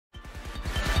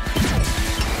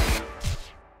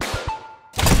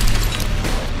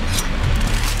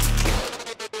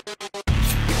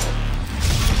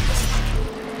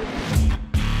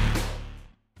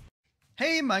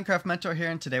Hey, Minecraft Mentor here,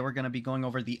 and today we're going to be going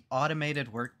over the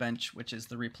automated workbench, which is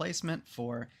the replacement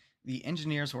for the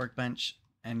engineer's workbench,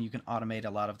 and you can automate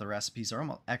a lot of the recipes, or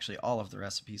almost actually all of the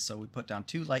recipes. So we put down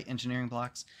 2 light engineering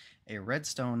blocks, a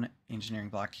redstone engineering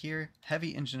block here,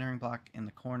 heavy engineering block in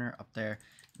the corner up there,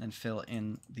 and then fill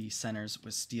in the centers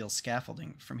with steel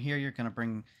scaffolding. From here, you're going to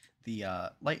bring the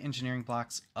light engineering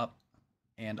blocks up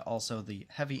and also the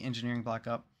heavy engineering block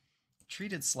up,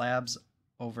 treated slabs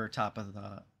over top of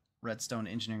the redstone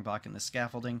engineering block in the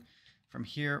scaffolding. From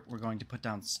here, we're going to put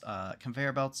down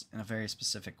conveyor belts in a very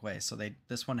specific way. So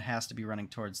this one has to be running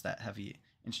towards that heavy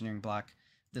engineering block.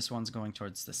 This one's going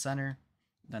towards the center.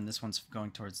 Then this one's going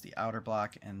towards the outer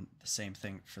block, and the same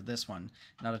thing for this one.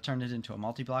 Now to turn it into a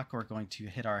multi-block, we're going to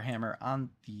hit our hammer on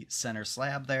the center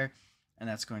slab there, and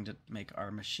that's going to make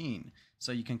our machine.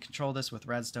 So you can control this with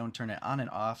redstone, turn it on and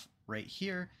off right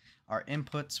here. Our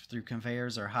inputs through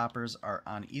conveyors or hoppers are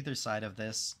on either side of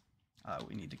this.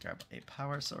 We need to grab a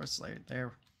power source right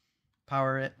there.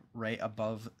 Power it right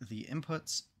above the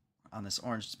inputs on this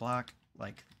orange block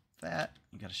like that.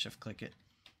 You got to shift click it.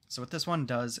 So what this one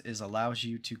does is allows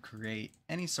you to create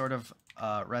any sort of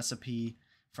recipe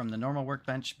from the normal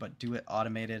workbench, but do it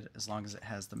automated as long as it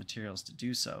has the materials to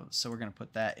do so. So we're going to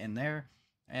put that in there,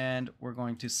 and we're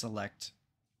going to select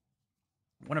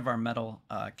one of our metal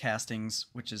castings,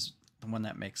 which is the one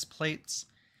that makes plates.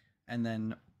 And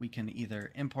then we can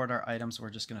either import our items, we're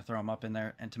just going to throw them up in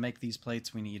there. And to make these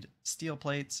plates, we need steel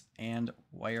plates and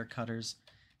wire cutters.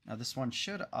 Now this one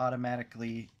should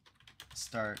automatically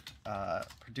start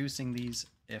producing these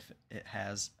if it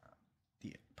has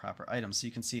the proper items. So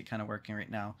you can see it kind of working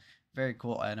right now. Very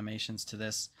cool animations to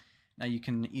this. Now you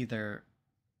can either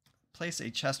place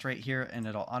a chest right here and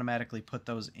it'll automatically put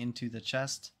those into the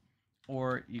chest,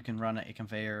 or you can run a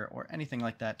conveyor or anything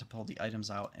like that to pull the items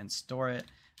out and store it.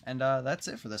 And that's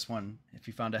it for this one. If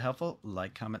you found it helpful,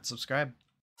 like, comment, subscribe.